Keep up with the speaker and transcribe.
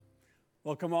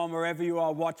Well, come on, wherever you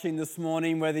are watching this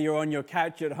morning, whether you're on your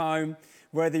couch at home,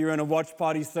 whether you're in a watch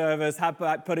party service, how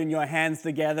about putting your hands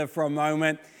together for a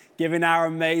moment, giving our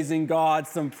amazing God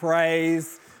some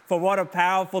praise for what a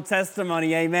powerful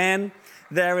testimony, amen?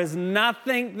 There is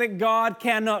nothing that God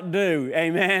cannot do,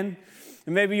 amen?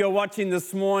 And maybe you're watching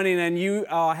this morning and you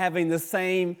are having the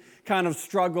same kind of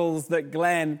struggles that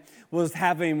Glenn was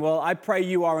having. Well, I pray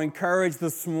you are encouraged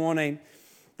this morning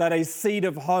that a seed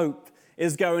of hope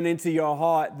is going into your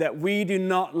heart, that we do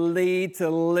not need to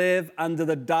live under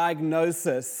the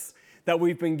diagnosis that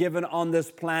we've been given on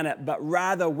this planet, but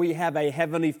rather we have a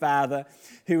heavenly Father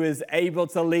who is able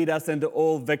to lead us into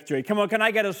all victory. Come on, can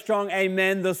I get a strong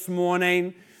amen this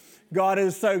morning? God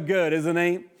is so good, isn't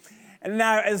he? And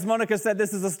now, as Monica said,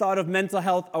 this is the start of Mental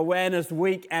Health Awareness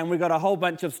Week, and we've got a whole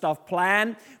bunch of stuff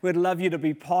planned. We'd love you to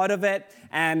be part of it,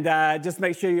 and just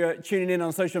make sure you're tuning in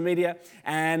on social media,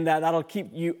 and that'll keep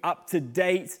you up to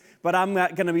date. But I'm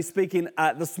going to be speaking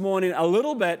this morning a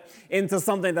little bit into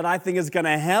something that I think is going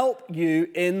to help you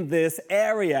in this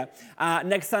area.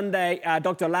 Next Sunday,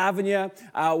 Dr. Lavinia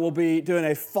will be doing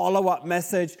a follow-up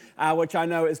message, which I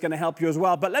know is going to help you as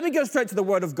well. But let me go straight to the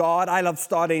Word of God. I love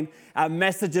starting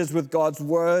messages with God's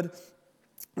Word.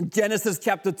 Genesis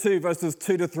chapter 2, verses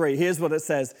 2 to 3. Here's what it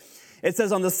says. It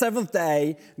says, on the seventh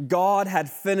day, God had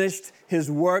finished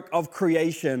his work of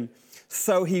creation,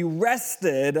 so he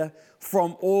rested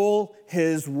from all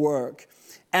his work.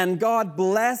 And God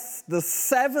blessed the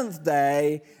seventh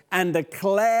day and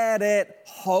declared it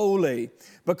holy,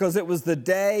 because it was the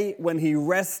day when he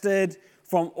rested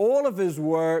from all of his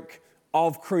work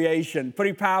of creation.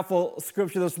 Pretty powerful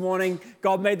scripture this morning.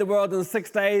 God made the world in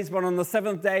 6 days, but on the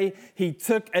seventh day, he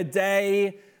took a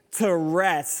day to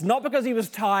rest. Not because he was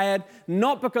tired,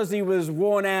 not because he was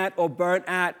worn out or burnt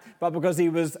out, but because he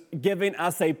was giving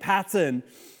us a pattern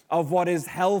of what is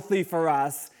healthy for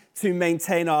us to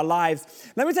maintain our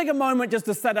lives. Let me take a moment just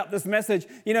to set up this message.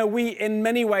 You know, we in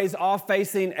many ways are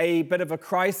facing a bit of a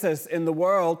crisis in the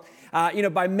world.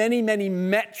 By many, many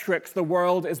metrics, the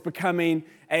world is becoming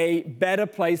a better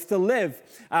place to live.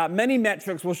 Many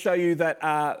metrics will show you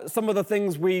that some of the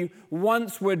things we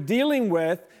once were dealing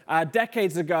with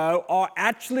decades ago are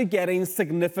actually getting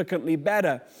significantly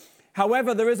better.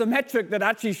 However, there is a metric that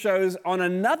actually shows on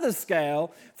another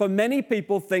scale, for many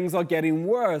people, things are getting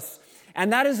worse.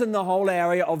 And that is in the whole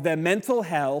area of their mental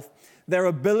health, their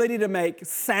ability to make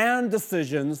sound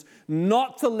decisions,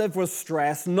 not to live with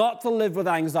stress, not to live with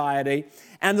anxiety.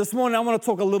 And this morning, I want to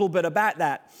talk a little bit about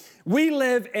that. We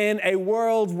live in a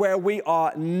world where we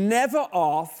are never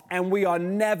off and we are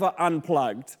never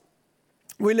unplugged.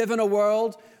 We live in a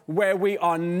world where we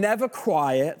are never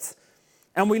quiet,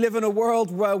 and we live in a world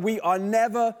where we are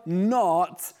never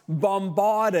not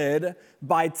bombarded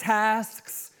by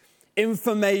tasks,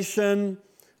 information,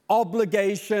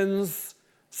 obligations,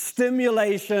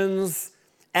 stimulations,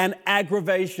 and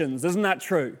aggravations. Isn't that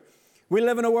true? We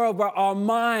live in a world where our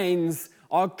minds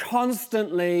are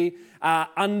constantly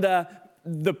under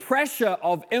the pressure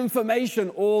of information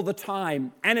all the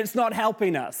time, and it's not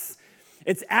helping us.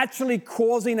 It's actually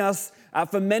causing us,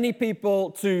 for many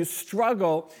people, to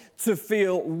struggle, to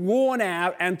feel worn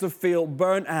out, and to feel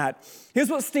burnt out. Here's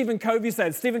what Stephen Covey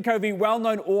said. Stephen Covey,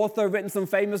 well-known author, written some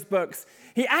famous books.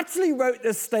 He actually wrote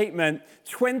this statement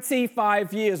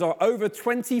 25 years or over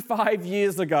 25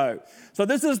 years ago. So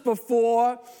this is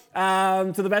before,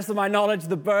 to the best of my knowledge,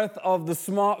 the birth of the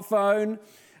smartphone.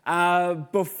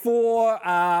 Before,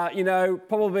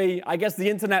 probably, I guess the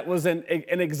internet was in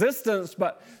existence,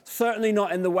 but certainly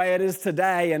not in the way it is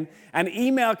today. And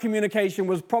email communication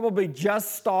was probably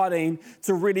just starting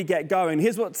to really get going.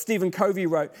 Here's what Stephen Covey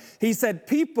wrote. He said,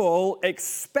 people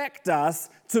expect us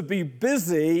to be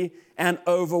busy and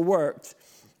overworked.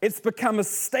 It's become a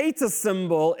status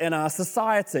symbol in our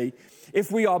society.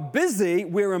 If we are busy,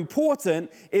 we're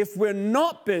important. If we're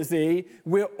not busy,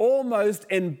 we're almost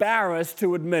embarrassed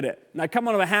to admit it. Now, come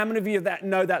on, how many of you that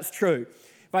know that's true?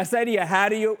 If I say to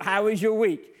you, how is your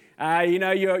week?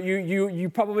 You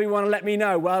probably want to let me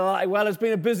know. Well, it's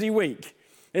been a busy week.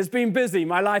 It's been busy.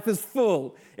 My life is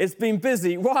full. It's been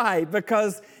busy. Why?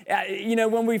 Because,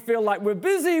 when we feel like we're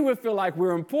busy, we feel like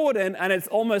we're important, and it's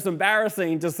almost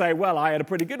embarrassing to say, well, I had a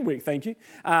pretty good week, thank you.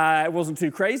 It wasn't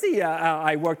too crazy.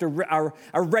 I worked a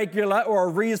regular or a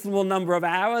reasonable number of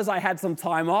hours. I had some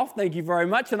time off, thank you very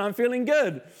much, and I'm feeling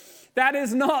good. That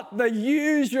is not the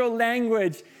usual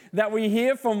language that we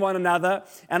hear from one another,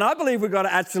 and I believe we've got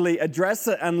to actually address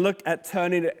it and look at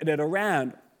turning it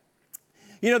around.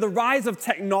 The rise of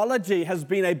technology has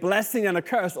been a blessing and a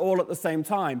curse all at the same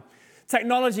time.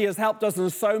 Technology has helped us in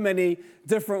so many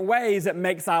different ways. It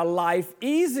makes our life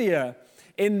easier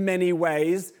in many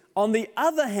ways. On the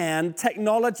other hand,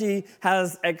 technology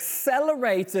has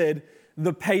accelerated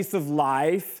the pace of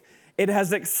life. It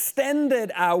has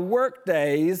extended our work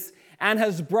days and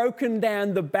has broken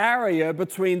down the barrier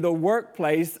between the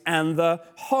workplace and the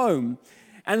home.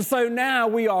 And so now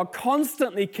we are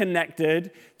constantly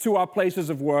connected to our places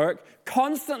of work,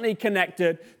 constantly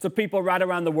connected to people right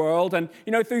around the world. And,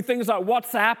 through things like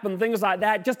WhatsApp and things like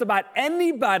that, just about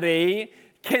anybody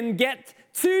can get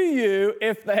to you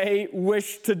if they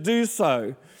wish to do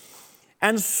so.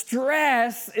 And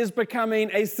stress is becoming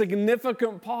a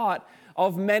significant part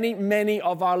of many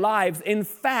of our lives. In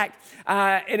fact,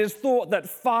 it is thought that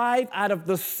 5 out of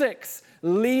the 6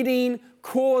 leading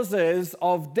causes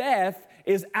of death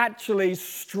is actually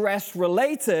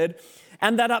stress-related,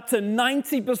 and that up to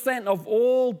 90% of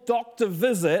all doctor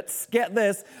visits, get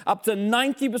this, up to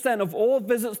 90% of all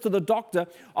visits to the doctor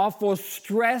are for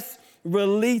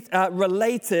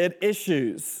stress-related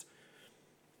issues.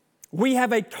 We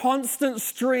have a constant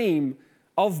stream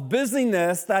of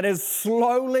busyness that is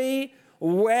slowly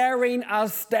wearing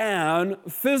us down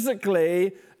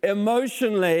physically,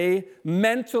 emotionally,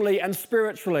 mentally, and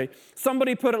spiritually.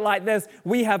 Somebody put it like this: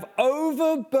 we have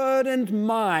overburdened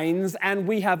minds and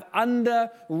we have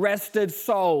under-rested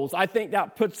souls. I think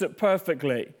that puts it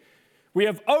perfectly. We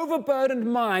have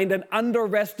overburdened mind and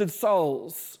under-rested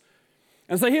souls.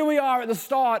 And so here we are at the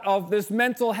start of this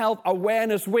Mental Health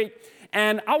Awareness Week.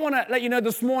 And I want to let you know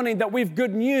this morning that we've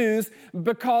good news,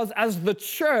 because as the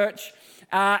church,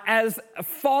 as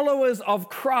followers of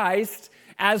Christ,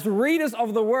 as readers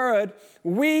of the Word,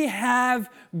 we have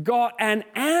got an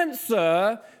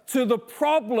answer to the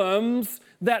problems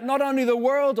that not only the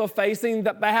world are facing,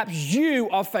 that perhaps you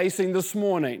are facing this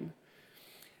morning.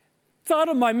 The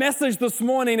title of my message this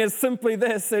morning is simply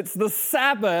this: it's the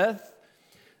Sabbath,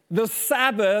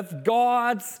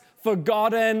 God's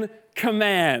forgotten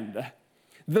command.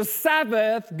 The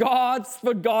Sabbath, God's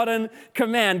forgotten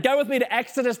command. Go with me to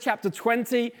Exodus chapter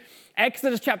 20.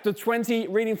 Exodus chapter 20,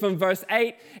 reading from verse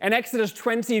 8. And Exodus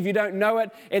 20, if you don't know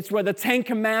it, it's where the 10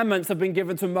 Commandments have been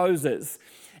given to Moses.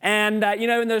 And,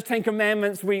 in those 10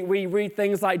 Commandments, we read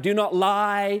things like do not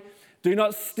lie, do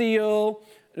not steal,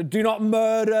 do not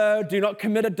murder, do not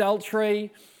commit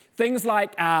adultery. Things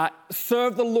like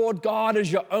serve the Lord God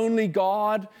as your only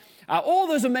God. All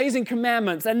those amazing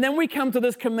commandments. And then we come to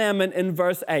this commandment in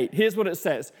verse 8. Here's what it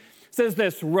says. It says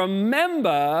this: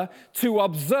 remember to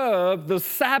observe the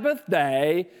Sabbath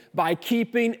day by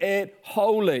keeping it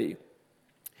holy.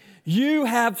 You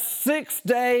have 6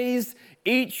 days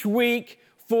each week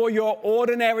for your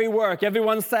ordinary work.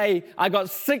 Everyone say, I got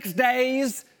 6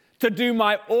 days to do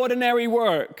my ordinary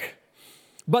work.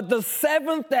 But the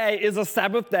 7th day is a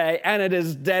Sabbath day, and it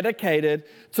is dedicated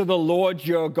to the Lord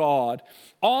your God.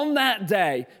 On that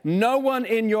day, no one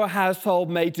in your household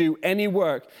may do any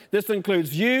work. This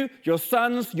includes you, your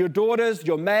sons, your daughters,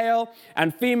 your male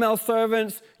and female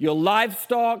servants, your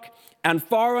livestock, and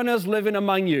foreigners living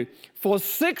among you. For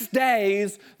 6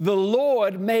 days, the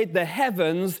Lord made the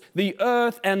heavens, the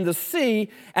earth, and the sea,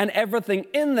 and everything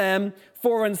in them.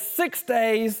 For in 6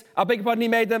 days, he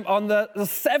made them. On the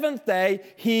 7th day,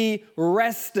 he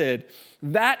rested.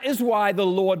 That is why the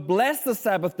Lord blessed the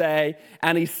Sabbath day,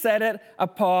 and he set it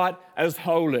apart as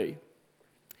holy.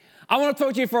 I want to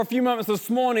talk to you for a few moments this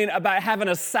morning about having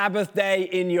a Sabbath day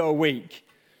in your week.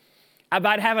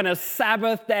 About having a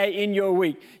Sabbath day in your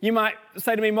week. You might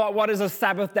say to me, Mark, what is a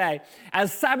Sabbath day? A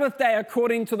Sabbath day,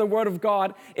 according to the Word of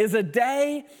God, is a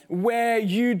day where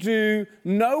you do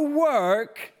no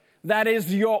work that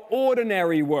is your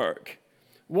ordinary work.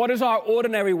 What is our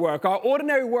ordinary work? Our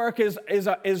ordinary work is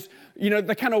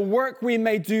the kind of work we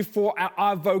may do for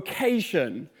our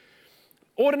vocation.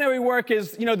 Ordinary work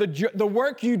is, the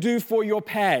work you do for your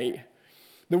pay,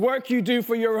 the work you do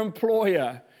for your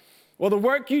employer, or the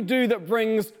work you do that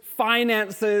brings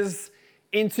finances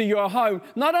into your home.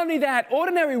 Not only that,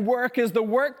 ordinary work is the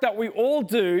work that we all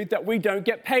do that we don't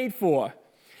get paid for.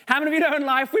 How many of you know in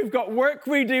life we've got work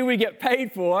we do we get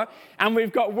paid for, and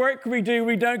we've got work we do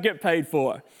we don't get paid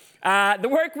for? The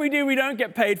work we do we don't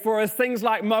get paid for is things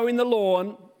like mowing the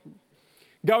lawn,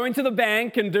 going to the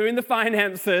bank and doing the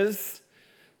finances,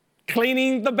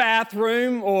 cleaning the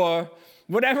bathroom, or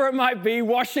whatever it might be,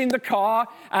 washing the car,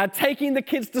 taking the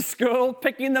kids to school,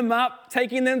 picking them up,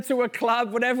 taking them to a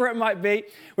club, whatever it might be.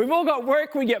 We've all got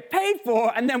work we get paid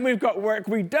for, and then we've got work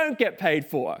we don't get paid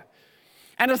for.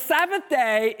 And a Sabbath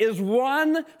day is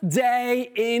one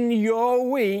day in your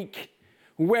week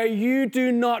where you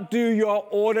do not do your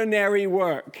ordinary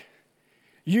work.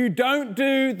 You don't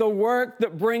do the work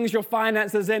that brings your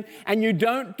finances in, and you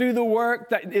don't do the work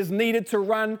that is needed to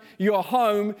run your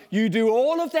home. You do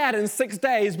all of that in 6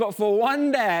 days, but for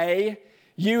one day,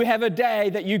 you have a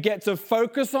day that you get to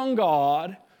focus on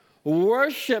God,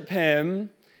 worship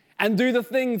Him, and do the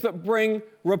things that bring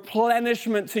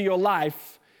replenishment to your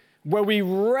life, where we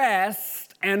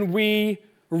rest and we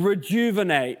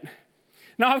rejuvenate.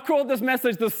 Now, I've called this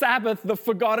message the Sabbath, the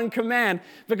forgotten command,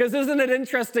 because isn't it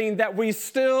interesting that we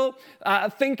still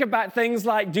think about things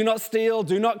like do not steal,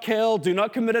 do not kill, do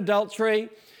not commit adultery,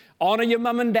 honor your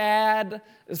mom and dad,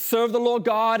 serve the Lord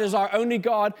God as our only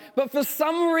God. But for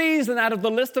some reason, out of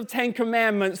the list of 10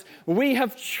 commandments, we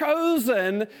have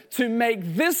chosen to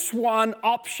make this one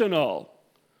optional.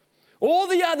 All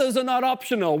the others are not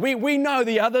optional. We know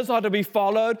the others are to be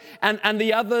followed and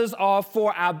the others are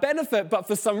for our benefit. But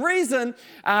for some reason,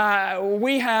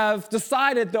 we have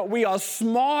decided that we are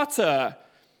smarter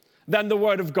than the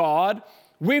Word of God.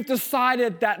 We've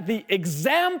decided that the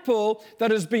example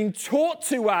that has been taught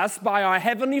to us by our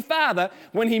Heavenly Father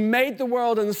when He made the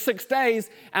world in 6 days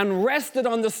and rested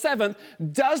on the seventh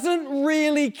doesn't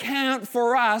really count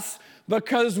for us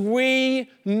because we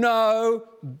know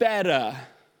better.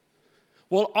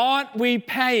 Well, aren't we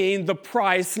paying the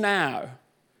price now?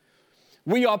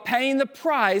 We are paying the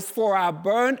price for our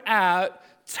burnt out,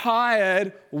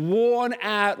 tired, worn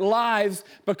out lives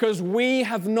because we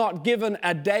have not given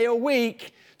a day a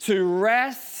week to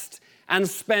rest and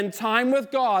spend time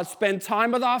with God, spend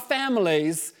time with our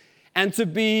families, and to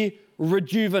be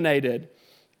rejuvenated.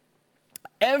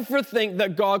 Everything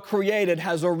that God created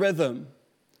has a rhythm.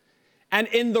 And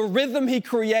in the rhythm He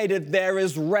created, there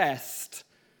is rest.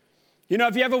 You know,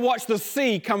 if you ever watched the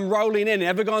sea come rolling in,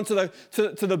 ever gone to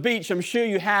the beach, I'm sure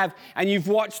you have, and you've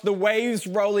watched the waves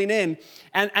rolling in.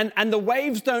 And the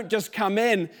waves don't just come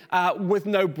in with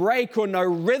no break or no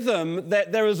rhythm.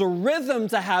 There is a rhythm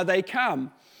to how they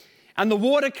come. And the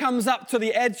water comes up to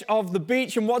the edge of the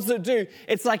beach, and what does it do?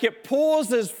 It's like it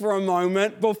pauses for a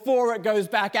moment before it goes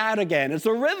back out again. It's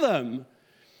a rhythm.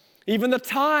 Even the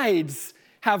tides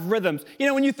have rhythms. You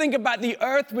know, when you think about the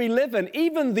earth we live in,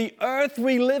 even the earth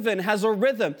we live in has a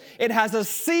rhythm. It has a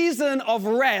season of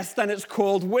rest, and it's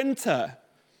called winter.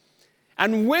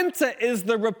 And winter is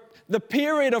the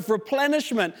period of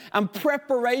replenishment and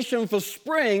preparation for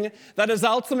spring that is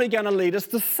ultimately going to lead us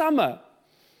to summer.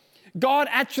 God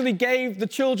actually gave the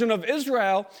children of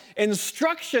Israel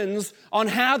instructions on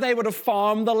how they were to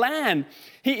farm the land.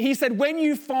 He said, when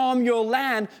you farm your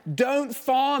land, don't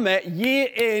farm it year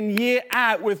in, year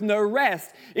out with no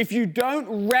rest. If you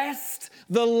don't rest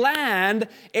the land,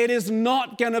 it is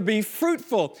not going to be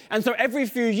fruitful. And so every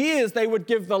few years, they would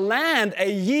give the land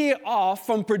a year off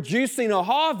from producing a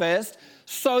harvest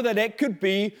so that it could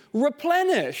be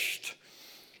replenished.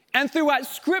 And throughout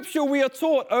Scripture, we are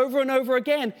taught over and over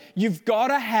again, you've got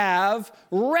to have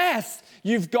rest.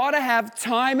 You've got to have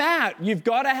time out. You've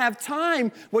got to have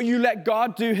time where you let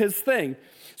God do His thing.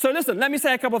 So listen, let me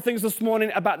say a couple of things this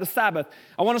morning about the Sabbath.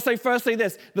 I want to say firstly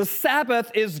this. The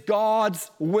Sabbath is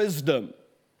God's wisdom.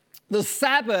 The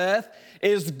Sabbath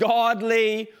is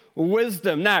godly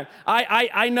wisdom. Now,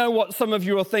 I know what some of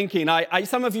you are thinking.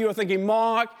 Some of you are thinking,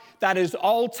 Mark, that is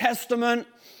Old Testament.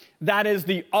 That is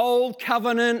the old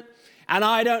covenant, and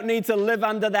I don't need to live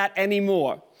under that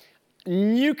anymore.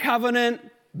 New covenant,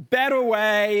 better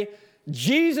way.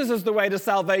 Jesus is the way to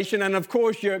salvation, and of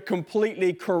course, you're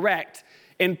completely correct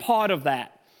in part of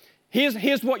that.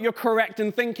 Here's what you're correct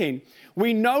in thinking.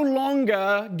 We no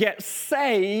longer get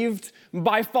saved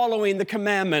by following the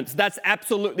commandments. That's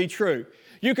absolutely true.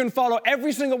 You can follow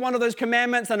every single one of those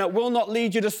commandments and it will not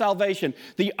lead you to salvation.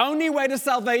 The only way to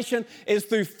salvation is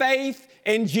through faith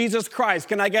in Jesus Christ.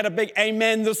 Can I get a big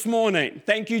amen this morning?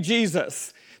 Thank you,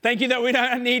 Jesus. Thank you that we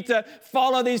don't need to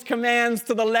follow these commands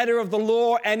to the letter of the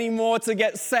law anymore to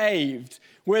get saved.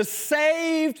 We're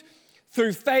saved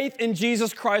through faith in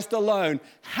Jesus Christ alone.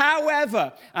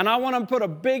 However, and I want to put a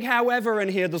big however in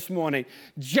here this morning,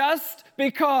 just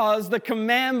because the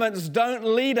commandments don't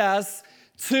lead us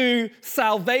to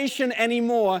salvation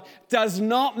anymore does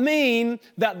not mean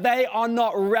that they are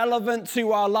not relevant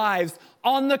to our lives.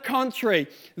 On the contrary,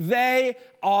 they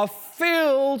are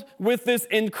filled with this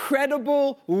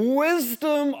incredible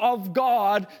wisdom of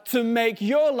God to make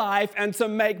your life and to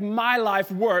make my life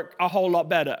work a whole lot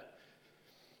better.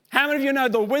 How many of you know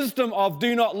the wisdom of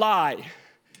do not lie?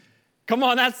 Come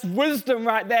on, that's wisdom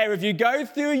right there. If you go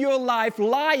through your life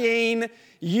lying,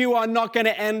 you are not going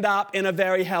to end up in a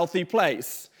very healthy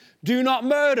place. Do not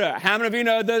murder. How many of you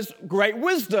know there's great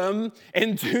wisdom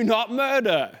in do not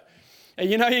murder? And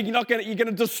you know you're going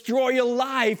to destroy your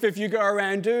life if you go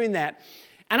around doing that.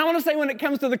 And I want to say when it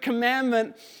comes to the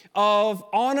commandment of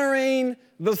honoring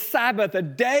the Sabbath, a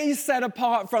day set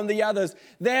apart from the others,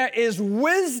 there is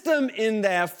wisdom in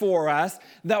there for us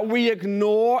that we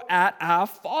ignore at our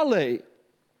folly.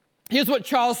 Here's what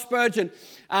Charles Spurgeon,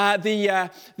 the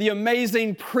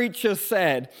amazing preacher,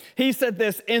 said. He said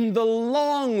this: in the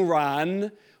long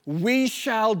run, we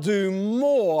shall do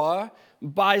more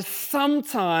by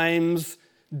sometimes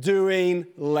doing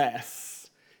less.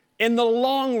 In the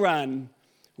long run,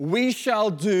 we shall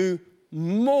do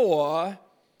more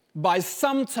by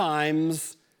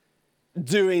sometimes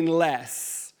doing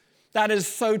less. That is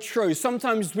so true.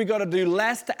 Sometimes we got to do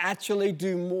less to actually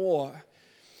do more.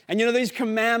 And you know, these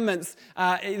commandments,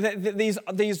 these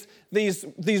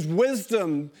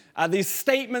wisdom, these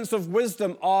statements of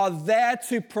wisdom are there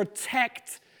to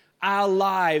protect our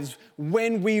lives.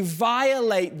 When we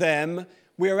violate them,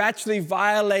 we are actually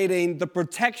violating the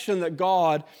protection that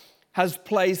God has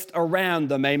placed around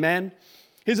them. Amen?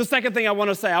 Here's the second thing I want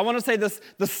to say. I want to say this: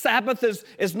 the Sabbath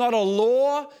is not a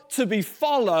law to be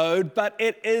followed, but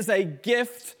it is a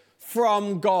gift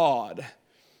from God.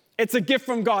 It's a gift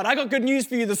from God. I got good news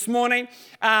for you this morning.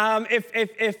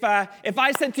 If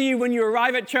I said to you when you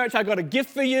arrive at church, I got a gift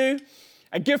for you,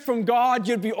 a gift from God,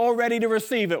 you'd be all ready to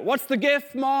receive it. What's the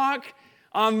gift, Mark?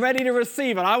 I'm ready to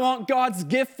receive it. I want God's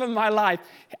gift for my life.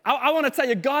 I want to tell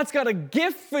you, God's got a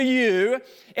gift for you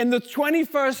in the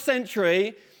 21st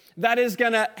century that is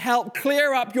going to help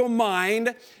clear up your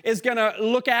mind, is going to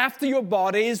look after your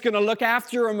body, is going to look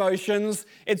after your emotions.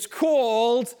 It's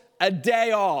called a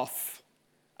day off.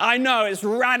 I know, it's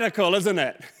radical, isn't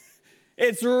it?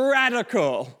 It's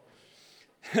radical.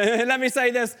 Let me say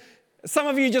this. Some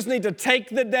of you just need to take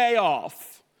the day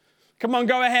off. Come on,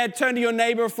 go ahead, turn to your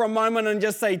neighbor for a moment and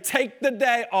just say, take the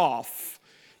day off.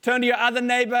 Turn to your other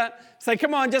neighbor, say,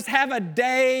 come on, just have a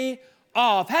day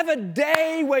off. Have a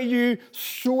day where you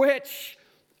switch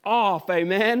off,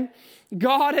 amen?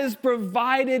 God has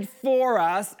provided for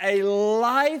us a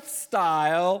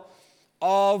lifestyle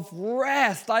of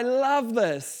rest. I love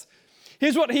this.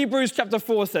 Here's what Hebrews chapter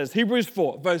 4 says. Hebrews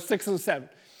 4, verse 6 and 7.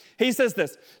 He says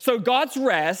this: so God's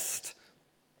rest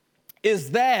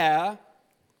is there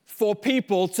for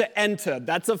people to enter.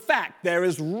 That's a fact. There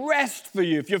is rest for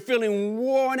you. If you're feeling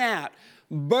worn out,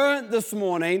 burnt this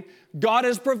morning, God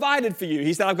has provided for you.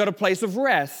 He said, I've got a place of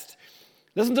rest.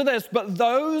 Listen to this. But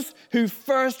those who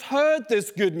first heard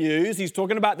this good news, he's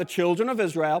talking about the children of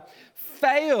Israel,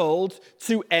 failed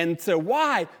to enter.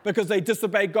 Why? Because they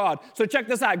disobeyed God. So check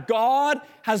this out. God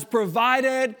has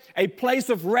provided a place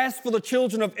of rest for the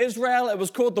children of Israel. It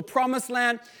was called the Promised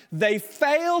Land. They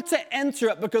failed to enter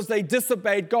it because they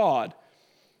disobeyed God.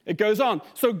 It goes on.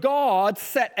 So God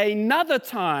set another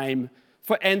time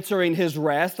for entering his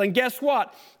rest. And guess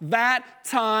what? That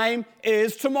time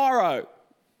is tomorrow.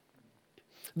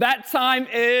 That time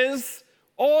is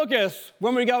August,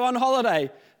 when we go on holiday.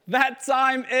 That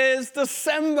time is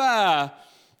December,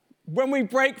 when we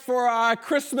break for our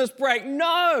Christmas break.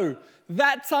 No,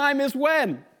 that time is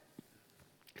when?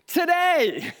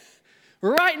 Today.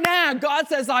 Right now, God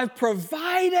says, I've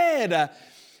provided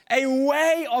a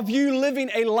way of you living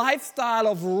a lifestyle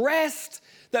of rest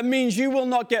that means you will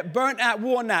not get burnt out,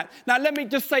 worn out. Now, let me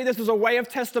just say this as a way of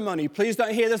testimony. Please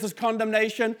don't hear this as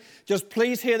condemnation. Just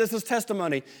please hear this as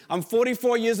testimony. I'm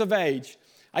 44 years of age.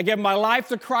 I gave my life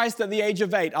to Christ at the age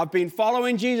of 8. I've been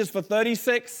following Jesus for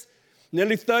 36,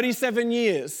 nearly 37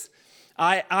 years.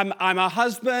 I'm a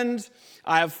husband.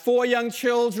 I have 4 young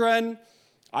children.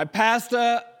 I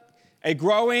pastor a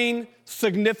growing,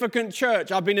 significant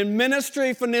church. I've been in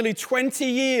ministry for nearly 20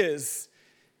 years.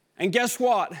 And guess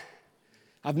what?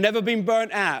 I've never been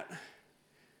burnt out.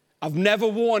 I've never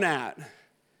worn out.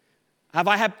 Have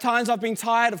I had times I've been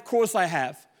tired? Of course I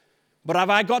have. But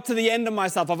have I got to the end of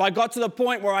myself? Have I got to the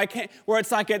point where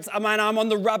I'm on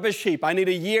the rubbish heap? I need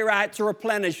a year out to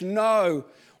replenish. No.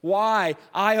 Why?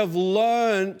 I have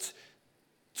learned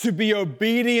to be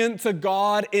obedient to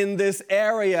God in this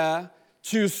area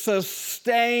to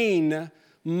sustain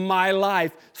my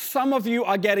life. Some of you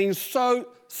are getting so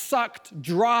sucked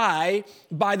dry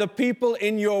by the people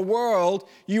in your world.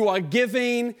 You are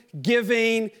giving,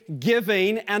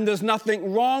 and there's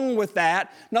nothing wrong with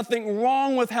that. Nothing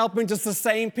wrong with helping to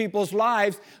sustain people's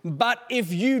lives. But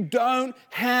if you don't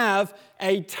have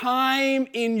a time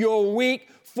in your week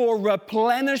for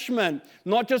replenishment,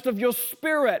 not just of your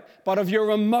spirit, but of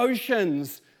your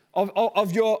emotions,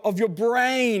 of your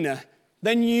brain,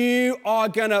 then you are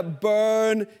going to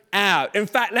burn out. In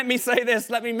fact, let me say this.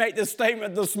 Let me make this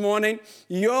statement this morning.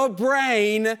 Your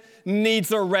brain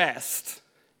needs a rest.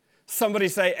 Somebody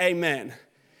say amen.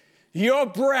 Your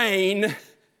brain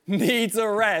needs a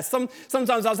rest.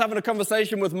 Sometimes I was having a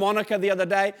conversation with Monica the other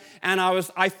day, and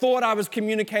I thought I was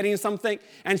communicating something,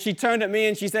 and she turned at me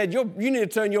and she said, you need to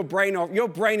turn your brain off. Your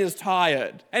brain is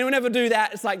tired. Anyone ever do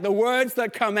that? It's like the words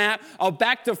that come out are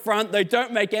back to front. They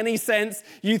don't make any sense.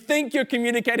 You think you're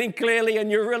communicating clearly,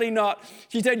 and you're really not.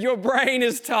 She said, your brain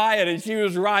is tired, and she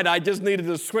was right. I just needed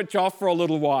to switch off for a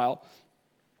little while.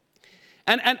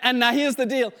 And now here's the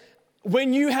deal.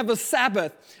 When you have a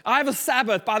Sabbath, I have a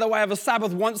Sabbath, by the way, I have a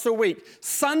Sabbath once a week.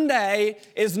 Sunday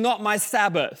is not my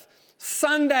Sabbath.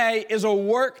 Sunday is a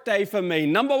work day for me.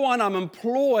 Number one, I'm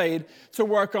employed to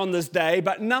work on this day.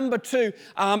 But number two,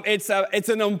 it's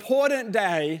an important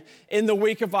day in the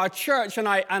week of our church, and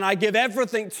I give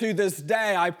everything to this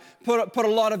day. I put a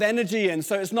lot of energy in,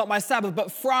 so it's not my Sabbath.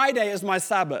 But Friday is my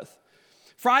Sabbath.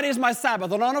 Friday is my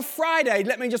Sabbath. And on a Friday,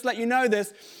 let me just let you know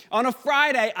this, on a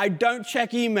Friday, I don't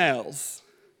check emails.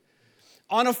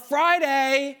 On a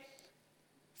Friday,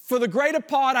 for the greater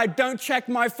part, I don't check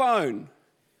my phone.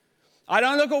 I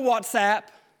don't look at WhatsApp.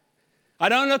 I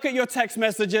don't look at your text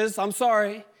messages. I'm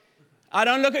sorry. I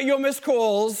don't look at your missed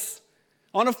calls.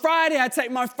 On a Friday, I take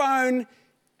my phone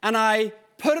and I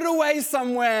put it away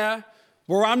somewhere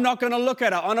where I'm not going to look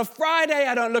at it. On a Friday,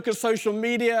 I don't look at social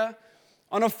media.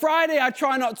 On a Friday, I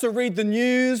try not to read the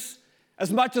news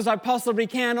as much as I possibly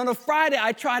can. On a Friday,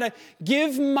 I try to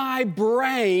give my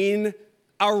brain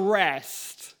a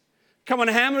rest. Come on,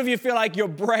 how many of you feel like your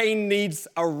brain needs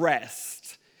a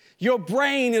rest? Your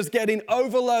brain is getting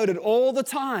overloaded all the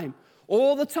time.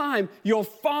 All the time. Your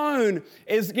phone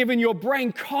is giving your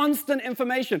brain constant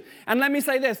information. And let me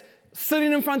say this,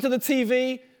 sitting in front of the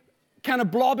TV, kind of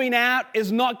blobbing out,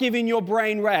 is not giving your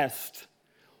brain rest.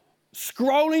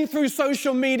 Scrolling through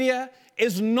social media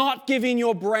is not giving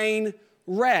your brain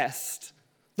rest.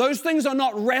 Those things are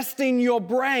not resting your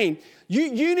brain.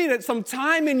 You need some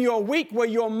time in your week where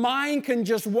your mind can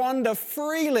just wander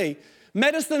freely.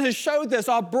 Medicine has showed this.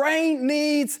 Our brain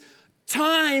needs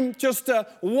time just to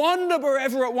wander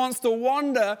wherever it wants to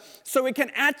wander so it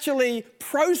can actually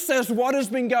process what has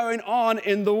been going on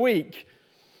in the week.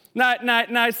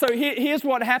 Now, so here's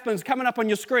what happens, coming up on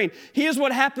your screen. Here's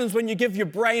what happens when you give your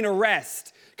brain a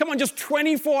rest. Come on, just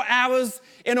 24 hours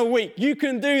in a week. You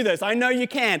can do this. I know you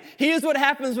can. Here's what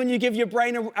happens when you give your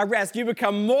brain a rest. You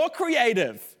become more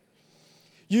creative.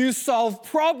 You solve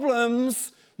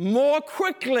problems more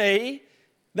quickly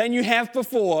than you have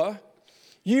before.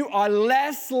 You are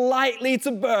less likely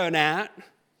to burn out.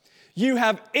 You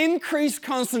have increased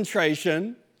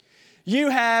concentration. You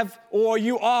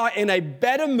are in a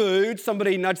better mood.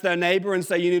 Somebody nudge their neighbor and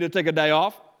say, you need to take a day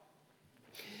off.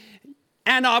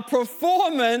 And our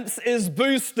performance is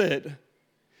boosted.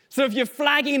 So if you're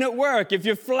flagging at work, if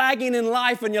you're flagging in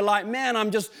life and you're like, man,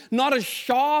 I'm just not as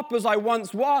sharp as I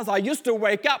once was. I used to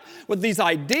wake up with these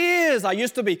ideas. I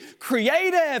used to be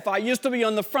creative. I used to be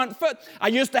on the front foot. I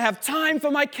used to have time for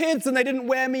my kids and they didn't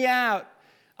wear me out.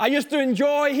 I used to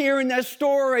enjoy hearing their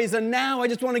stories, and now I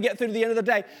just want to get through to the end of the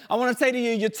day. I want to say to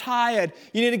you, you're tired.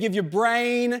 You need to give your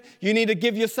brain, you need to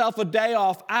give yourself a day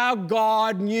off. Our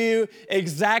God knew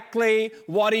exactly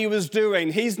what he was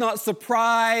doing. He's not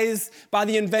surprised by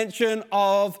the invention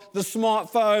of the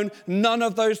smartphone. None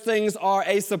of those things are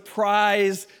a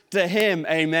surprise to him.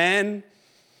 Amen.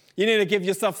 You need to give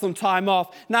yourself some time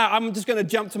off. Now, I'm just going to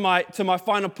jump to my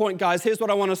final point, guys. Here's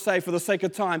what I want to say for the sake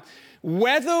of time.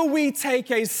 Whether we take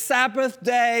a Sabbath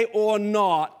day or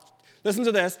not, listen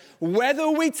to this, whether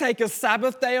we take a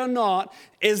Sabbath day or not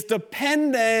is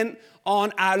dependent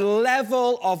on our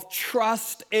level of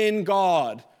trust in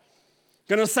God.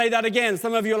 I'm going to say that again.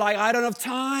 Some of you are like, I don't have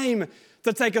time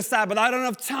to take a Sabbath. I don't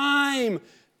have time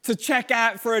to check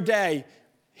out for a day.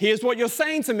 Here's what you're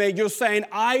saying to me. You're saying,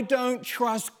 I don't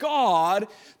trust God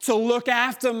to look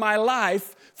after my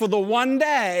life for the one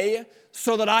day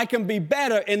so that I can be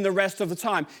better in the rest of the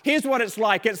time. Here's what it's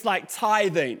like. It's like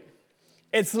tithing.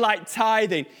 It's like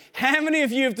tithing. How many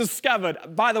of you have discovered,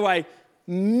 by the way,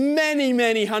 many,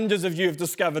 many hundreds of you have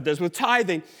discovered this. With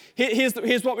tithing,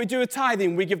 here's what we do with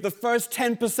tithing. We give the first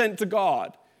 10% to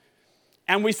God.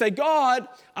 And we say, God,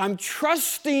 I'm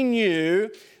trusting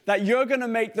you that you're going to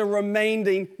make the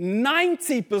remaining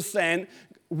 90%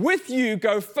 with you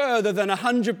go further than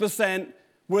 100%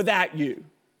 without you.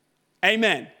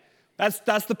 Amen.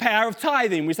 That's the power of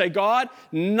tithing. We say, God,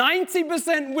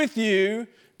 90% with you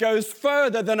goes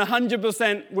further than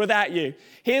 100% without you.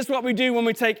 Here's what we do when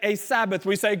we take a Sabbath.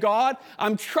 We say, God,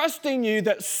 I'm trusting you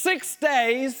that 6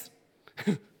 days,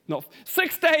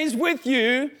 6 days with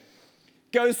you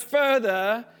goes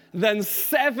further than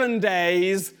 7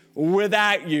 days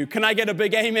without you. Can I get a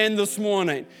big amen this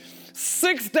morning?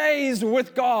 6 days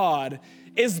with God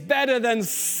is better than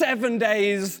 7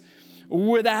 days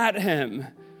without him.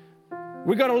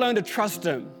 We got to learn to trust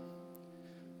him.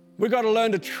 We got to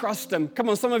learn to trust him. Come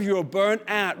on, some of you are burnt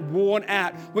out, worn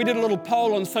out. We did a little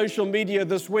poll on social media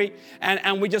this week,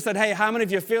 and we just said, hey, how many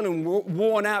of you are feeling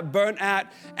worn out, burnt out?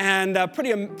 And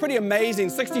pretty amazing,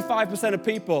 65% of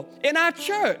people in our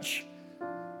church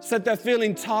said they're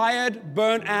feeling tired,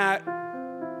 burnt out,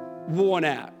 worn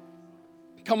out.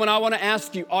 Come on, I want to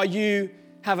ask you, are you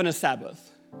having a Sabbath?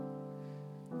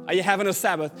 Are you having a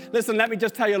Sabbath? Listen, let me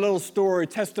just tell you a little story,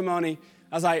 testimony,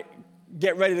 as I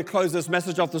get ready to close this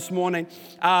message off this morning.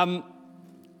 My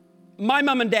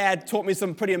mum and dad taught me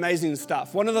some pretty amazing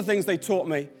stuff. One of the things they taught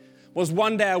me was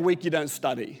one day a week you don't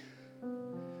study.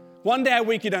 One day a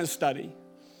week you don't study.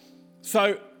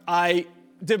 So I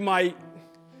did my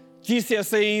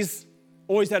GCSEs,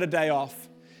 always had a day off.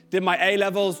 Did my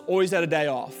A-levels, always had a day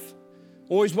off.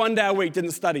 Always one day a week,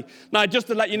 didn't study. Now, just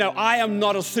to let you know, I am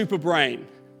not a super brain.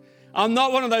 I'm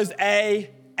not one of those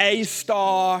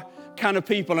A-star kind of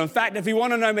people. In fact, if you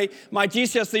want to know me, my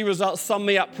GCSE results sum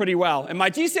me up pretty well. In my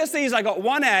GCSEs, I got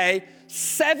 1 A,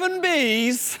 7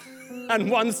 Bs,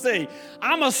 and 1 C.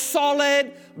 I'm a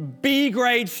solid B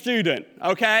grade student,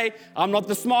 okay? I'm not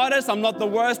the smartest, I'm not the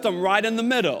worst, I'm right in the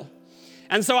middle.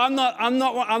 And so I'm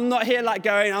not here like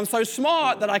going, I'm so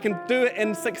smart that I can do it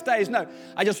in 6 days. No,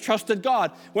 I just trusted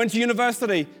God. Went to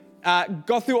university,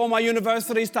 got through all my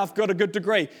university stuff, got a good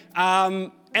degree.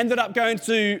 Ended up going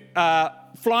to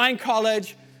flying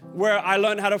college where I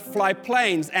learned how to fly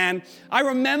planes. And I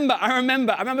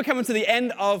remember coming to the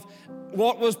end of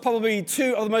what was probably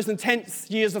 2 of the most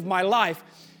intense years of my life.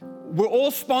 We're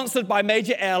all sponsored by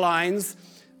major airlines.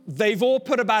 They've all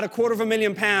put about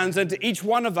 £250,000 into each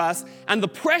one of us, and the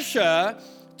pressure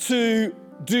to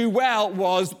do well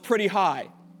was pretty high.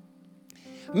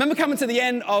 I remember coming to the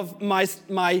end of my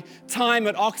time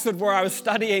at Oxford where I was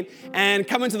studying and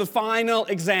coming to the final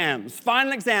exams,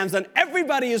 and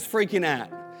everybody is freaking out.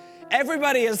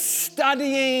 Everybody is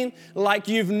studying like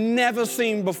you've never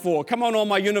seen before. Come on, all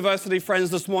my university friends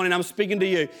this morning, I'm speaking to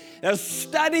you. They're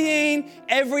studying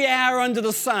every hour under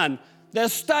the sun. They're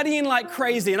studying like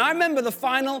crazy. And I remember the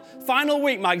final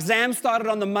week, my exam started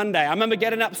on the Monday. I remember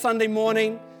getting up Sunday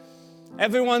morning.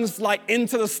 Everyone's like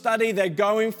into the study. They're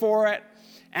going for it.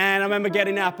 And I remember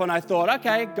getting up and I thought,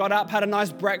 okay, got up, had a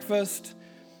nice breakfast.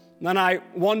 Then I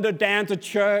wandered down to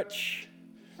church,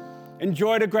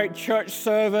 enjoyed a great church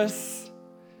service,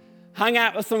 hung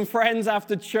out with some friends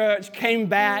after church, came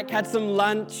back, had some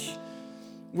lunch.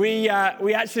 We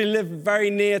actually live very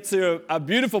near to a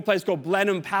beautiful place called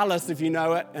Blenheim Palace, if you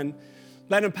know it. And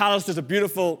Blenheim Palace is a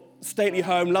beautiful, stately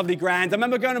home, lovely grounds. I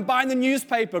remember going and buying the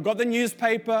newspaper, got the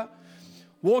newspaper,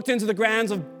 walked into the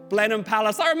grounds of Blenheim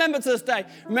Palace. I remember to this day,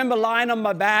 remember lying on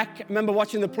my back, remember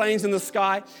watching the planes in the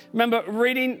sky, remember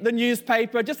reading the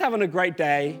newspaper, just having a great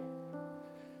day,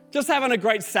 just having a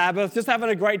great Sabbath, just having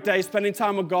a great day, spending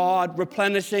time with God,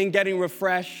 replenishing, getting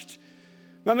refreshed.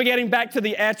 Remember getting back to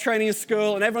the air training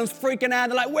school and everyone's freaking out.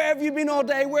 They're like, where have you been all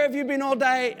day? Where have you been all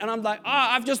day? And I'm like,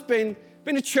 I've just been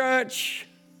to church,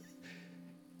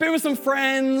 been with some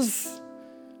friends,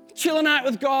 chilling out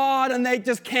with God, and they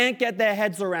just can't get their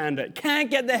heads around it. Can't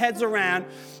get their heads around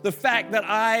the fact that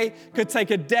I could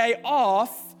take a day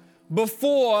off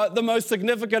before the most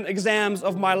significant exams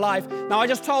of my life. Now, I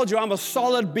just told you I'm a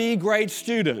solid B grade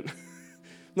student.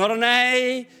 Not an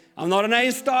A. I'm not an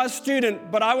A-star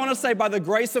student, but I want to say by the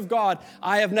grace of God,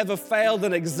 I have never failed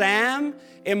an exam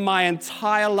in my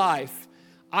entire life.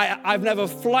 I've never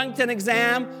flunked an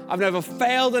exam. I've never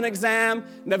failed an exam,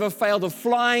 never failed a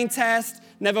flying test,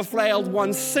 never failed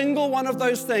one single one of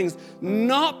those things.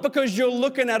 Not because you're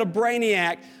looking at a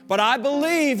brainiac, but I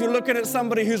believe you're looking at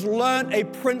somebody who's learned a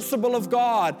principle of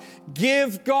God.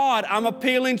 Give God, I'm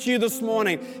appealing to you this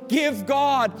morning, give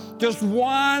God just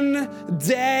one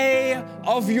day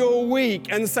of your week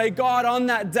and say, God, on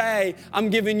that day, I'm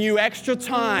giving you extra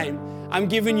time. I'm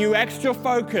giving you extra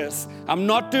focus. I'm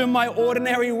not doing my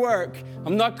ordinary work.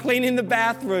 I'm not cleaning the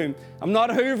bathroom. I'm not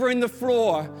hoovering the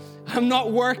floor. I'm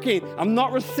not working. I'm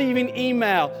not receiving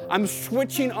email. I'm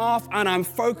switching off and I'm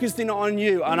focusing on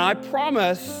you. And I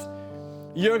promise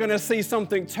you're going to see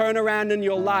something turn around in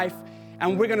your life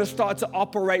and we're going to start to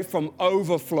operate from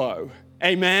overflow.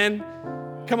 Amen.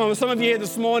 Come on, some of you here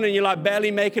this morning, you're like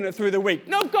barely making it through the week.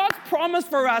 No, God's promise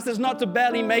for us is not to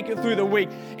barely make it through the week.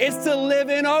 It's to live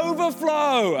in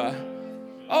overflow.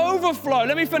 Overflow.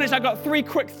 Let me finish. I got 3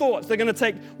 quick thoughts. They're going to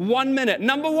take 1 minute.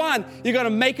 Number 1, you got to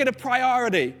make it a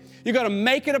priority. You got to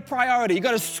make it a priority. You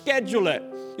got to schedule it.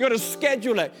 You got to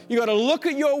schedule it. You got to look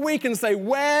at your week and say,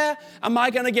 where am I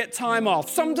going to get time off?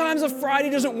 Sometimes a Friday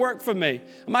doesn't work for me.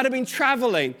 I might have been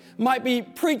traveling, might be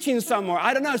preaching somewhere.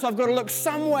 I don't know. So I've got to look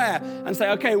somewhere and say,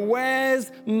 okay,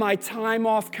 where's my time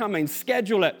off coming?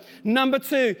 Schedule it. Number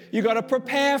 2, you got to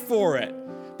prepare for it.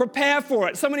 Prepare for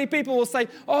it. So many people will say,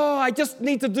 oh, I just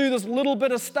need to do this little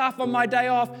bit of stuff on my day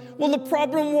off. Well, the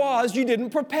problem was you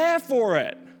didn't prepare for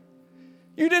it.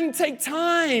 You didn't take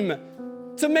time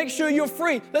to make sure you're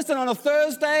free. Listen, on a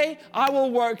Thursday, I will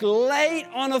work late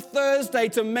on a Thursday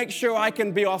to make sure I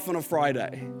can be off on a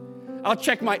Friday. I'll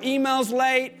check my emails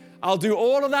late. I'll do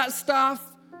all of that stuff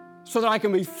so that I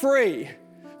can be free.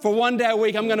 For 1 day a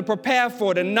week, I'm going to prepare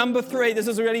for it. And number 3, this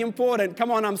is really important. Come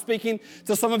on, I'm speaking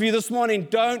to some of you this morning.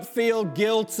 Don't feel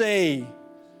guilty.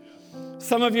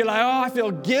 Some of you are like, oh, I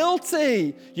feel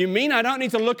guilty. You mean I don't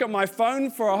need to look at my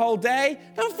phone for a whole day?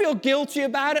 Don't feel guilty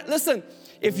about it. Listen,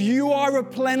 if you are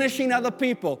replenishing other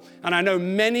people, and I know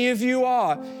many of you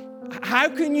are, how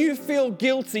can you feel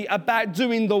guilty about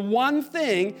doing the one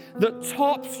thing that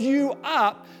tops you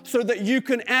up so that you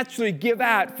can actually give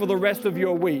out for the rest of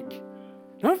your week?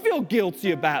 Don't feel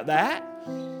guilty about that.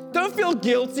 Don't feel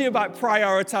guilty about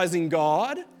prioritizing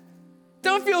God.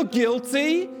 Don't feel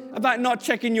guilty about not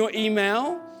checking your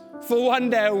email for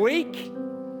 1 day a week.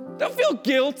 Don't feel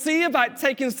guilty about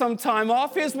taking some time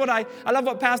off. Here's what I love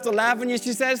what Pastor Lavanya,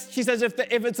 she says. She says, if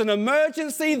it's an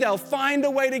emergency, they'll find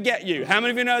a way to get you. How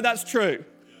many of you know that's true?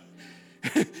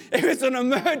 If it's an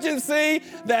emergency,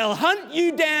 they'll hunt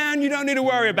you down. You don't need to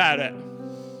worry about it.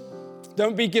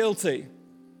 Don't be guilty.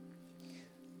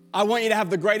 I want you to have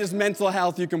the greatest mental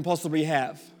health you can possibly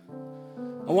have.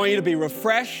 I want you to be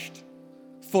refreshed,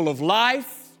 full of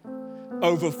life,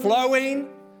 overflowing,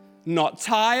 not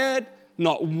tired,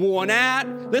 not worn out.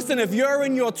 Listen, if you're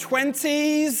in your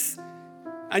 20s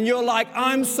and you're like,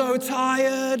 I'm so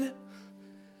tired,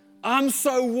 I'm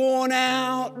so worn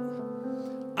out,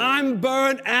 I'm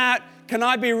burnt out. Can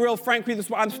I be real frank with you this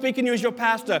morning? I'm speaking to you as your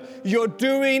pastor. You're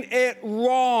doing it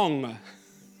wrong.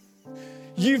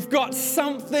 You've got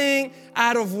something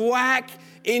out of whack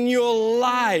in your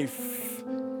life.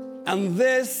 And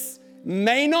this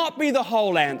may not be the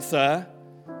whole answer,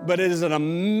 but it is an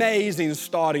amazing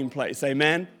starting place.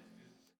 Amen?